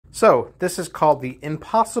So this is called the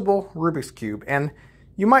Impossible Rubik's Cube, and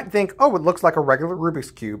you might think, oh, it looks like a regular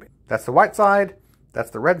Rubik's Cube. That's the white side,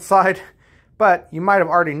 that's the red side, but you might have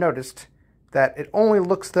already noticed that it only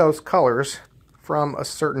looks those colors from a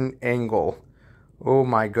certain angle. Oh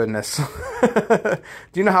my goodness.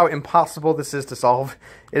 Do you know how impossible this is to solve?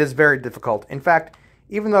 It is very difficult. In fact,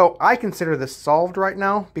 even though I consider this solved right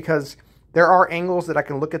now, because there are angles that I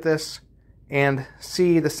can look at this and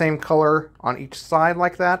see the same color on each side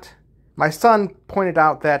like that. My son pointed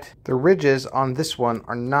out that the ridges on this one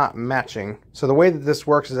are not matching. So the way that this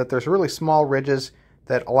works is that there's really small ridges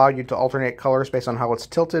that allow you to alternate colors based on how it's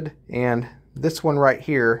tilted. And this one right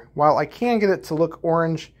here, while I can get it to look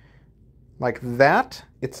orange like that,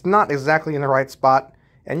 it's not exactly in the right spot.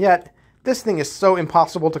 And yet, this thing is so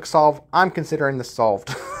impossible to solve, I'm considering this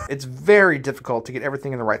solved. It's very difficult to get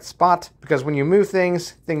everything in the right spot, because when you move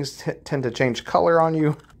things, tend to change color on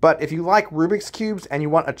you. But if you like Rubik's Cubes and you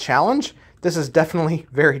want a challenge, this is definitely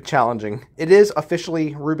very challenging. It is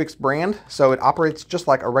officially Rubik's brand, so it operates just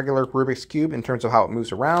like a regular Rubik's Cube in terms of how it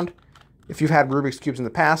moves around. If you've had Rubik's Cubes in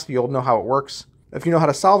the past, you'll know how it works. If you know how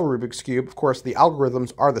to solve a Rubik's Cube, of course, the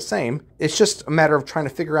algorithms are the same. It's just a matter of trying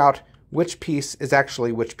to figure out which piece is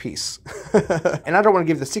actually which piece. And I don't want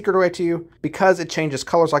to give the secret away to you. Because it changes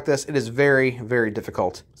colors like this, it is very, very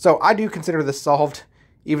difficult. So I do consider this solved,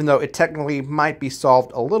 even though it technically might be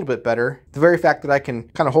solved a little bit better. The very fact that I can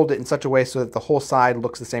kind of hold it in such a way so that the whole side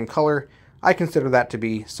looks the same color, I consider that to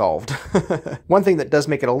be solved. One thing that does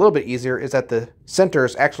make it a little bit easier is that the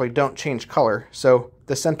centers actually don't change color. So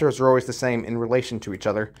the centers are always the same in relation to each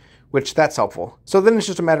other, which that's helpful. So then it's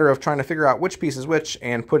just a matter of trying to figure out which piece is which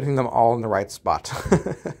and putting them all in the right spot.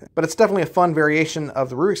 But it's definitely a fun variation of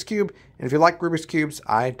the Rubik's Cube, and if you like Rubik's Cubes,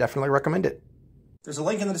 I definitely recommend it. There's a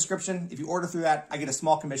link in the description. If you order through that, I get a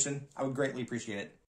small commission. I would greatly appreciate it.